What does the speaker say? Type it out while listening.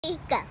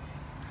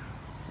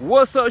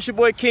What's up, it's your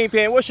boy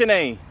Kingpin. What's your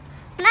name?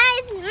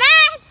 Mine's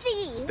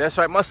Massey. That's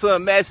right, my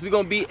son Massey. We're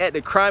gonna be at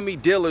the Crimey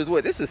Dealers.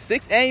 What, this is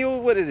 6th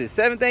annual? What is it,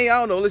 7th annual? I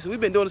don't know. Listen, we've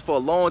been doing this for a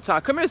long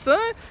time. Come here,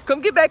 son.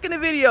 Come get back in the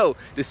video.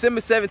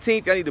 December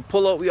 17th, y'all need to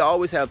pull up. We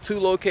always have 2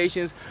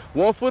 locations.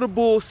 One for the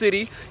Bull City,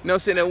 you know what I'm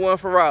saying, and one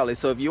for Raleigh.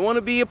 So if you want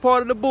to be a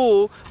part of the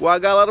Bull, where I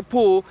got a lot of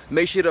pool,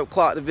 make sure to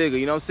clock the vigor,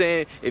 you know what I'm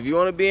saying? If you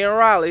want to be in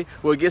Raleigh,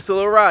 where it gets a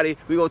little rowdy,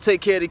 we're gonna take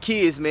care of the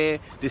kids, man.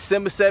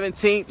 December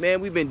 17th, man,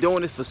 we've been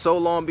doing this for so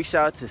long. Big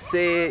shout out to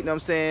Sid, you know what I'm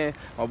saying?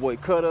 My boy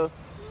Cutter.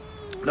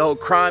 No,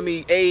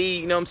 Crimey,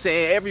 you know what I'm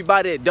saying?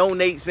 Everybody that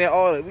donates,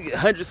 man, we get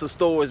hundreds of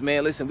stores,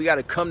 man. Listen, we got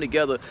to come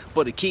together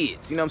for the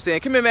kids. You know what I'm saying?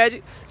 Come here,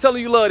 Magic. Tell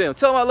them you love them.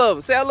 Tell them I love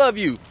them. Say I love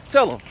you.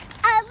 Tell them.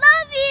 I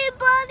love you,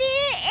 buddy.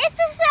 It's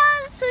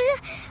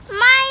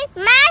my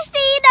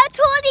Massey, the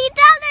 $20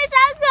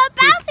 of the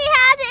bouncy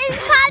house is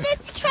called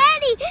this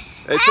candy.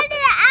 And the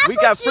apple we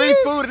got free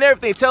juice. food and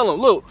everything. Tell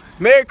them, look,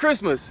 Merry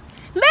Christmas.